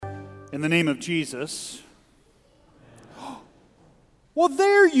In the name of Jesus. Well,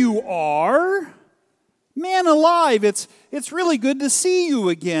 there you are. Man alive, it's really good to see you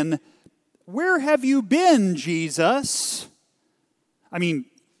again. Where have you been, Jesus? I mean,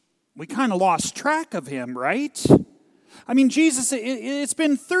 we kind of lost track of him, right? I mean, Jesus, it's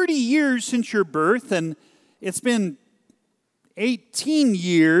been 30 years since your birth, and it's been 18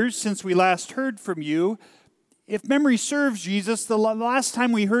 years since we last heard from you. If memory serves, Jesus, the last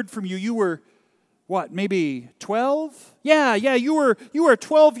time we heard from you, you were, what, maybe 12? Yeah, you were a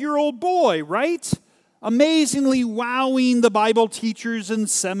 12-year-old boy, right? Amazingly wowing the Bible teachers and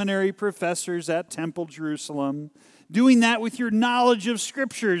seminary professors at Temple Jerusalem, doing that with your knowledge of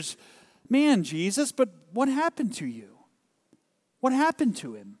Scriptures. Man, Jesus, but what happened to you? What happened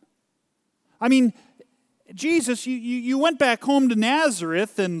to him? I mean, Jesus, you went back home to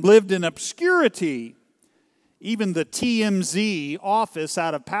Nazareth and lived in obscurity. Even the TMZ office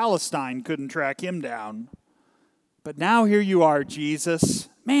out of Palestine couldn't track him down. But now here you are, Jesus.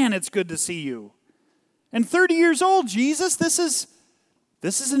 Man, it's good to see you. And 30 years old, Jesus, this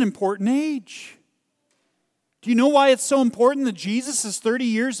is an important age. Do you know why it's so important that Jesus is 30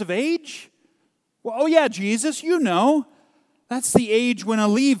 years of age? Well, oh yeah, Jesus, you know. That's the age when a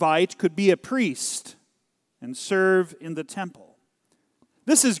Levite could be a priest and serve in the temple.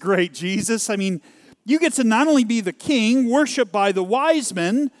 This is great, Jesus. I mean, you get to not only be the king, worshipped by the wise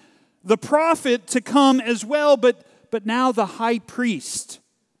men, the prophet to come as well, but now the high priest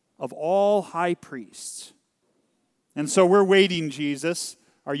of all high priests. And so we're waiting, Jesus.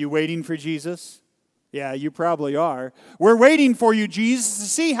 Are you waiting for Jesus? Yeah, you probably are. We're waiting for you, Jesus, to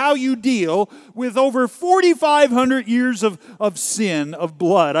see how you deal with over 4,500 years of sin, of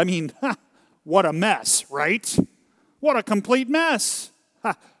blood. I mean, what a mess, right? What a complete mess.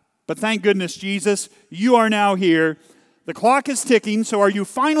 But thank goodness, Jesus, you are now here. The clock is ticking, so are you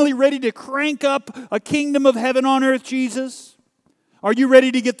finally ready to crank up a kingdom of heaven on earth, Jesus? Are you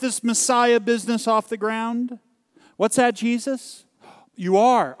ready to get this Messiah business off the ground? What's that, Jesus? You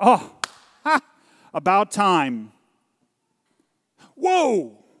are. Oh, about time.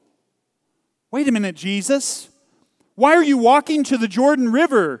 Whoa! Wait a minute, Jesus. Why are you walking to the Jordan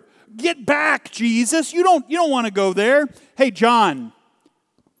River? Get back, Jesus. You don't want to go there. Hey, John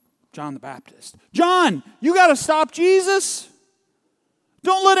the Baptist. John, you got to stop Jesus.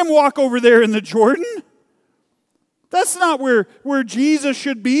 Don't let him walk over there in the Jordan. That's not where Jesus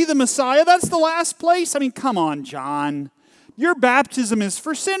should be, the Messiah. That's the last place. I mean, come on, John. Your baptism is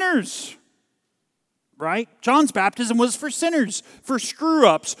for sinners, right? John's baptism was for sinners, for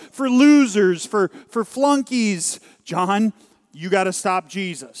screw-ups, for losers, for flunkies. John, you got to stop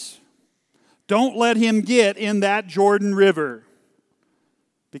Jesus. Don't let him get in that Jordan River.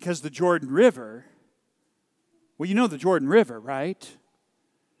 Because the Jordan River, well, you know the Jordan River, right?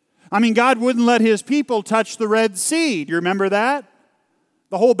 I mean, God wouldn't let his people touch the Red Sea. Do you remember that?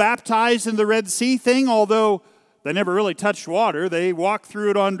 The whole baptized in the Red Sea thing, although they never really touched water, they walked through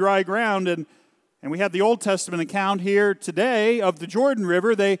it on dry ground. And we have the Old Testament account here today of the Jordan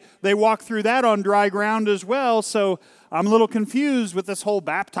River. They walked through that on dry ground as well. So I'm a little confused with this whole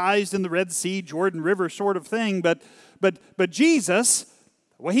baptized in the Red Sea, Jordan River sort of thing. But Jesus,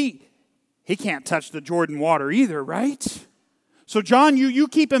 well, he can't touch the Jordan water either, right? So John, you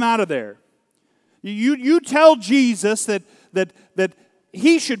keep him out of there. You tell Jesus that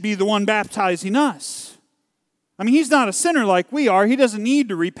he should be the one baptizing us. I mean, he's not a sinner like we are. He doesn't need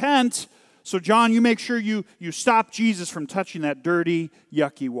to repent. So John, you make sure you stop Jesus from touching that dirty,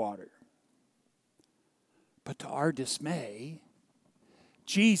 yucky water. But to our dismay,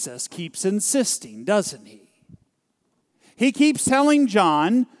 Jesus keeps insisting, doesn't he? He keeps telling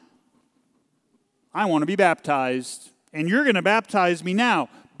John, I want to be baptized, and you're going to baptize me now.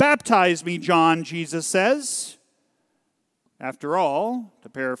 Baptize me, John, Jesus says. After all, to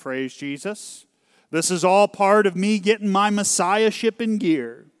paraphrase Jesus, this is all part of me getting my messiahship in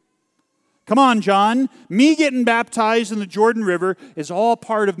gear. Come on, John. Me getting baptized in the Jordan River is all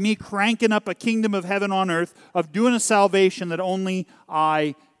part of me cranking up a kingdom of heaven on earth, of doing a salvation that only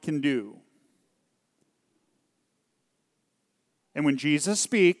I can do. And when Jesus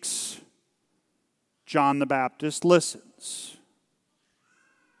speaks, John the Baptist listens.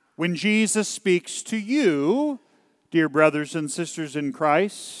 When Jesus speaks to you, dear brothers and sisters in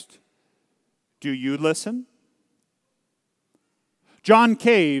Christ, do you listen? John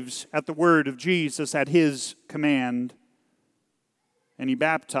caves at the word of Jesus at his command, and he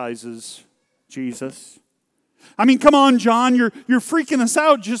baptizes Jesus. I mean, come on, John, you're freaking us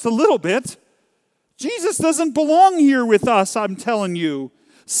out just a little bit. Jesus doesn't belong here with us, I'm telling you.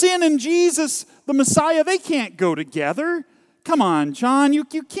 Sin and Jesus, the Messiah, they can't go together. come on, John, you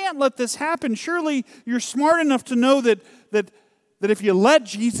can't let this happen. Surely you're smart enough to know that if you let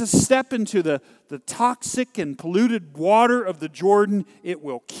Jesus step into the toxic and polluted water of the Jordan, it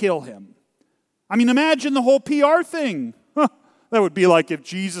will kill him. I mean, imagine the whole PR thing. That would be like if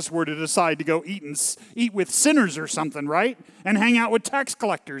Jesus were to decide to go eat with sinners or something, right? And hang out with tax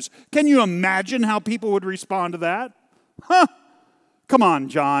collectors. Can you imagine how people would respond to that? Come on,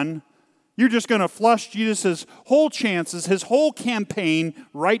 John. You're just going to flush Jesus' whole chances, his whole campaign,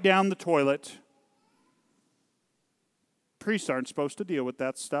 right down the toilet. Priests aren't supposed to deal with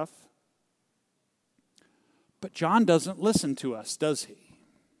that stuff. But John doesn't listen to us, does he?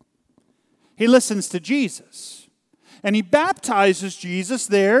 He listens to Jesus. And he baptizes Jesus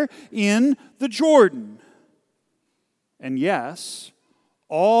there in the Jordan. And yes,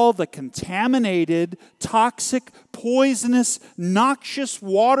 all the contaminated, toxic, poisonous, noxious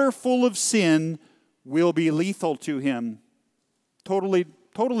water full of sin will be lethal to him. Totally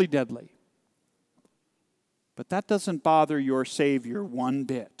deadly. But that doesn't bother your Savior one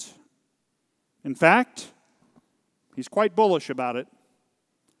bit. In fact, he's quite bullish about it.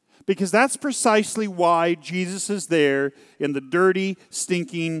 Because that's precisely why Jesus is there in the dirty,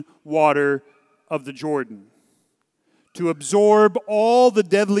 stinking water of the Jordan. To absorb all the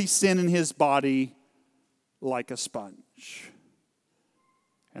deadly sin in his body like a sponge.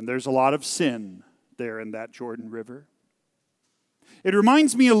 And there's a lot of sin there in that Jordan River. It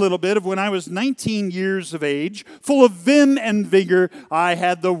reminds me a little bit of when I was 19 years of age, full of vim and vigor. I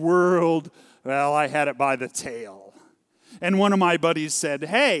had the world, I had it by the tail. And one of my buddies said,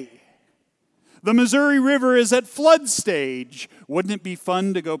 "Hey, the Missouri River is at flood stage. Wouldn't it be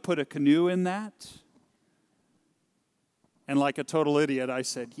fun to go put a canoe in that?" And like a total idiot, I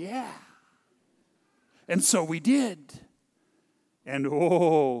said, "Yeah." And so we did. And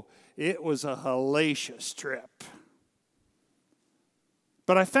it was a hellacious trip.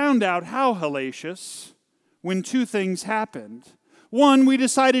 But I found out how hellacious when two things happened. One, we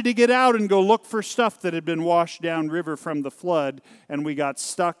decided to get out and go look for stuff that had been washed down river from the flood, and we got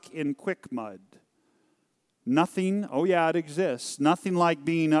stuck in quick mud. Nothing, it exists, nothing like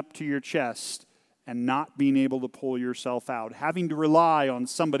being up to your chest and not being able to pull yourself out, having to rely on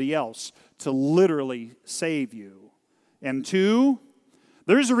somebody else to literally save you. And two,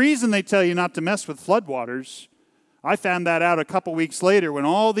 there's a reason they tell you not to mess with floodwaters. I found that out a couple weeks later when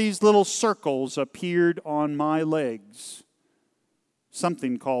all these little circles appeared on my legs.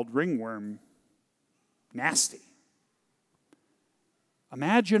 Something called ringworm. Nasty.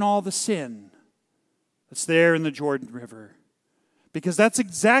 Imagine all the sin that's there in the Jordan River. Because that's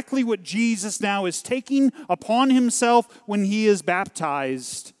exactly what Jesus now is taking upon himself when he is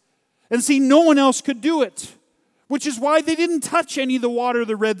baptized. And see, no one else could do it. Which is why they didn't touch any of the water of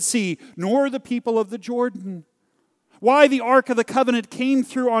the Red Sea, nor the people of the Jordan. Why the Ark of the Covenant came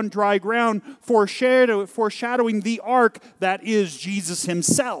through on dry ground, foreshadowing the Ark that is Jesus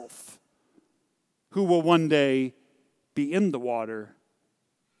himself, who will one day be in the water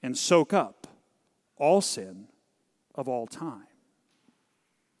and soak up all sin of all time.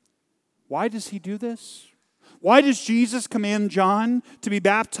 Why does he do this? Why does Jesus command John to be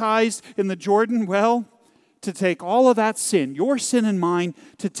baptized in the Jordan? Well, to take all of that sin, your sin and mine,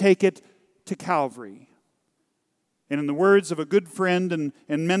 to take it to Calvary. And in the words of a good friend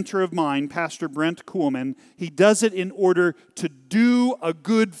and mentor of mine, Pastor Brent Kuhlman, he does it in order to do a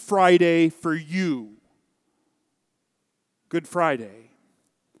Good Friday for you. Good Friday.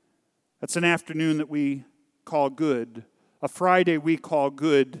 That's an afternoon that we call good. A Friday we call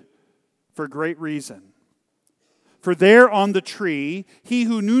good for great reason. For there on the tree, he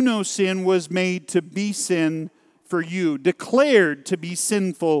who knew no sin was made to be sin for you, declared to be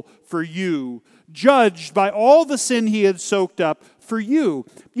sinful for you, judged by all the sin he had soaked up for you.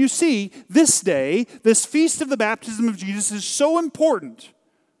 You see, this day, this feast of the baptism of Jesus is so important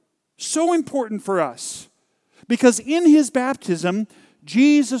for us, because in his baptism,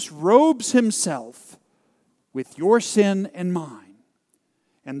 Jesus robes himself with your sin and mine.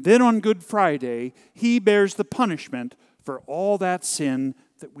 And then on Good Friday, he bears the punishment for all that sin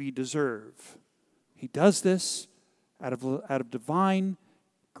that we deserve. He does this out of divine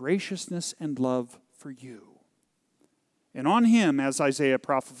graciousness and love for you. And on him, as Isaiah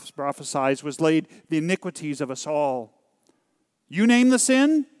prophesies, was laid the iniquities of us all. You name the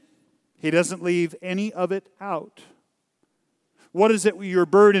sin, he doesn't leave any of it out. What is it you're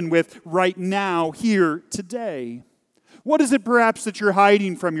burdened with right now, here, today? What is it perhaps that you're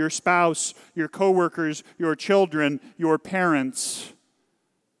hiding from your spouse, your coworkers, your children, your parents?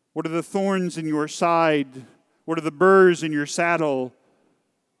 What are the thorns in your side? What are the burrs in your saddle?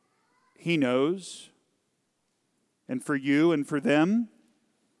 He knows. And for you and for them,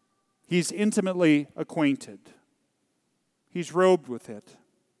 He's intimately acquainted. He's robed with it.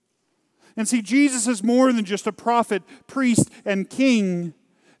 And see, Jesus is more than just a prophet, priest, and king.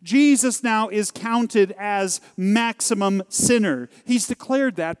 Jesus now is counted as maximum sinner. He's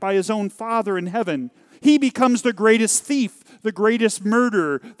declared that by His own Father in heaven. He becomes the greatest thief, the greatest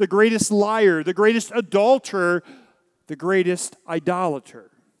murderer, the greatest liar, the greatest adulterer, the greatest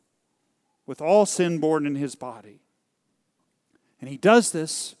idolater, with all sin born in His body. And He does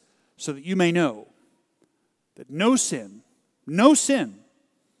this so that you may know that no sin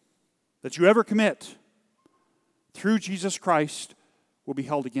that you ever commit through Jesus Christ will be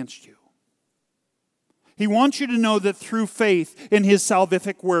held against you. He wants you to know that through faith in His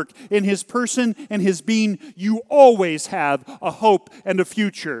salvific work, in His person and His being, you always have a hope and a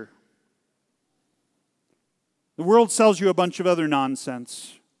future. The world sells you a bunch of other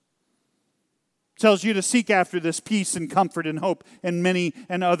nonsense. It tells you to seek after this peace and comfort and hope in many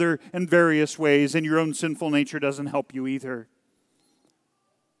and other and various ways, and your own sinful nature doesn't help you either.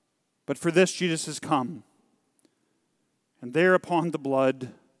 But for this Jesus has come. And there upon the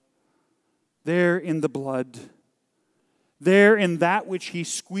blood, there in the blood, there in that which He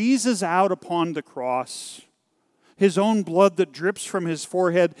squeezes out upon the cross, His own blood that drips from His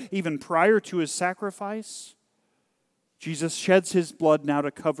forehead even prior to His sacrifice, Jesus sheds His blood now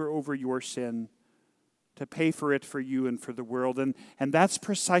to cover over your sin, to pay for it for you and for the world. And that's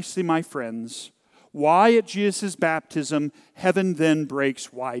precisely, my friends, why at Jesus' baptism, heaven then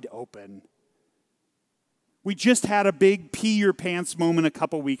breaks wide open. We just had a big pee-your-pants moment a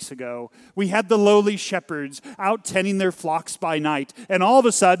couple weeks ago. We had the lowly shepherds out tending their flocks by night. And all of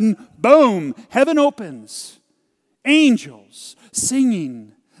a sudden, boom, heaven opens. Angels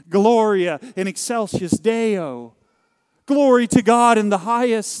singing, Gloria in excelsis Deo. Glory to God in the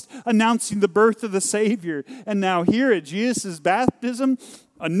highest, announcing the birth of the Savior. And now here at Jesus' baptism,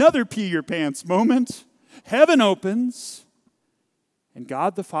 another pee-your-pants moment. Heaven opens, and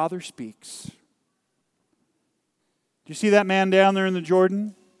God the Father speaks. Do you see that man down there in the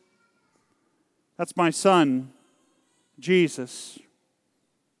Jordan? That's my son, Jesus.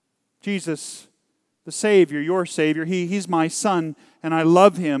 Jesus, the Savior, your Savior. He's my son, and I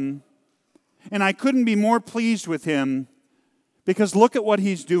love Him. And I couldn't be more pleased with Him, because look at what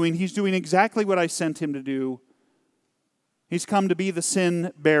He's doing. He's doing exactly what I sent Him to do. He's come to be the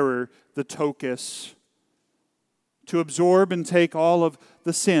sin bearer, the tokus, to absorb and take all of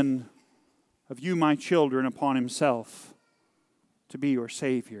the sin of you, my children, upon Himself, to be your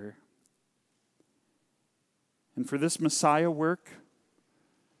Savior. And for this Messiah work,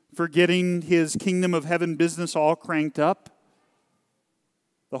 for getting His kingdom of heaven business all cranked up,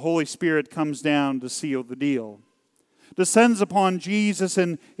 the Holy Spirit comes down to seal the deal. Descends upon Jesus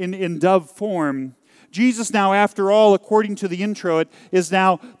in dove form. Jesus now, after all, according to the introit, is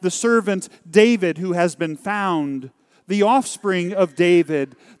now the servant David who has been found, the offspring of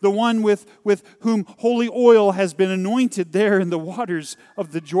David, the one with whom holy oil has been anointed there in the waters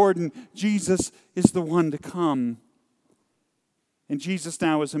of the Jordan. Jesus is the one to come. And Jesus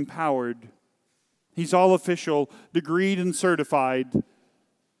now is empowered. He's all official, degreed and certified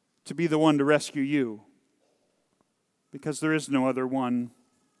to be the one to rescue you, because there is no other one.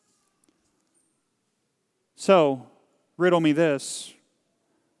 So, riddle me this.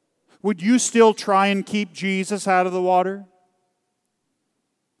 Would you still try and keep Jesus out of the water?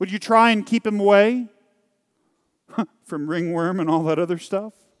 Would you try and keep Him away from ringworm and all that other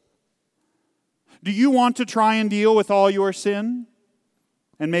stuff? Do you want to try and deal with all your sin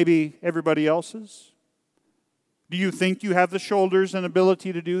and maybe everybody else's? Do you think you have the shoulders and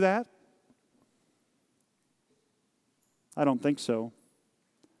ability to do that? I don't think so.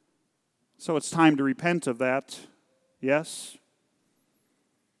 So it's time to repent of that, yes?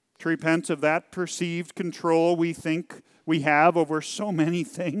 To repent of that perceived control we think we have over so many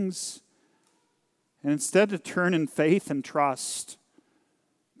things. And instead to turn in faith and trust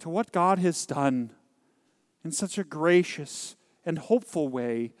to what God has done in such a gracious and hopeful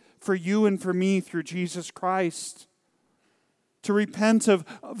way for you and for me through Jesus Christ. To repent of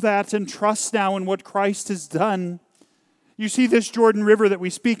that and trust now in what Christ has done. You see, this Jordan River that we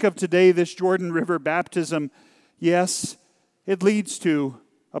speak of today, this Jordan River baptism, yes, it leads to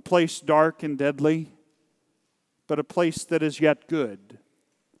a place dark and deadly, but a place that is yet good.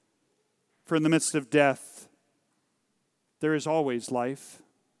 For in the midst of death, there is always life.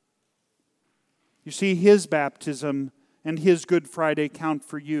 You see, His baptism and His Good Friday count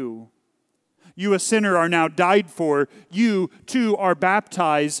for you. You, a sinner, are now died for. You, too, are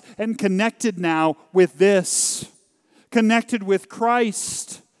baptized and connected now with this. Connected with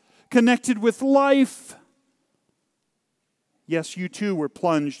Christ. Connected with life. Yes, you too were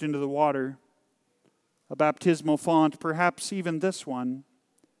plunged into the water, a baptismal font, perhaps even this one.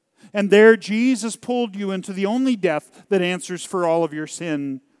 And there Jesus pulled you into the only death that answers for all of your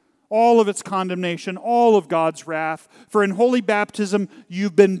sin, all of its condemnation, all of God's wrath. For in holy baptism,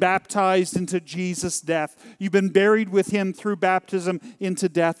 you've been baptized into Jesus' death. You've been buried with him through baptism into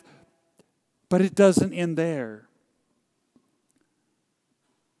death. But it doesn't end there.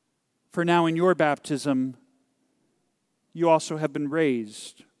 For now in your baptism, you also have been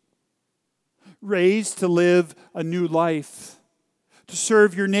raised. Raised to live a new life, to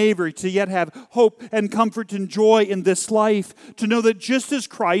serve your neighbor, to yet have hope and comfort and joy in this life, to know that just as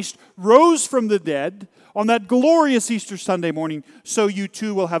Christ rose from the dead on that glorious Easter Sunday morning, so you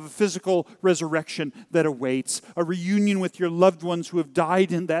too will have a physical resurrection that awaits, a reunion with your loved ones who have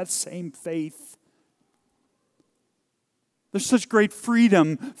died in that same faith. There's such great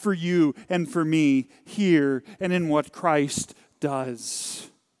freedom for you and for me here and in what Christ does.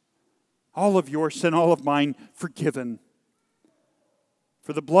 All of your sin, all of mine, forgiven.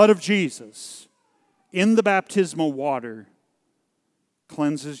 For the blood of Jesus in the baptismal water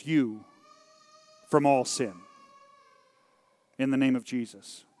cleanses you from all sin. In the name of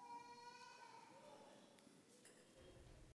Jesus.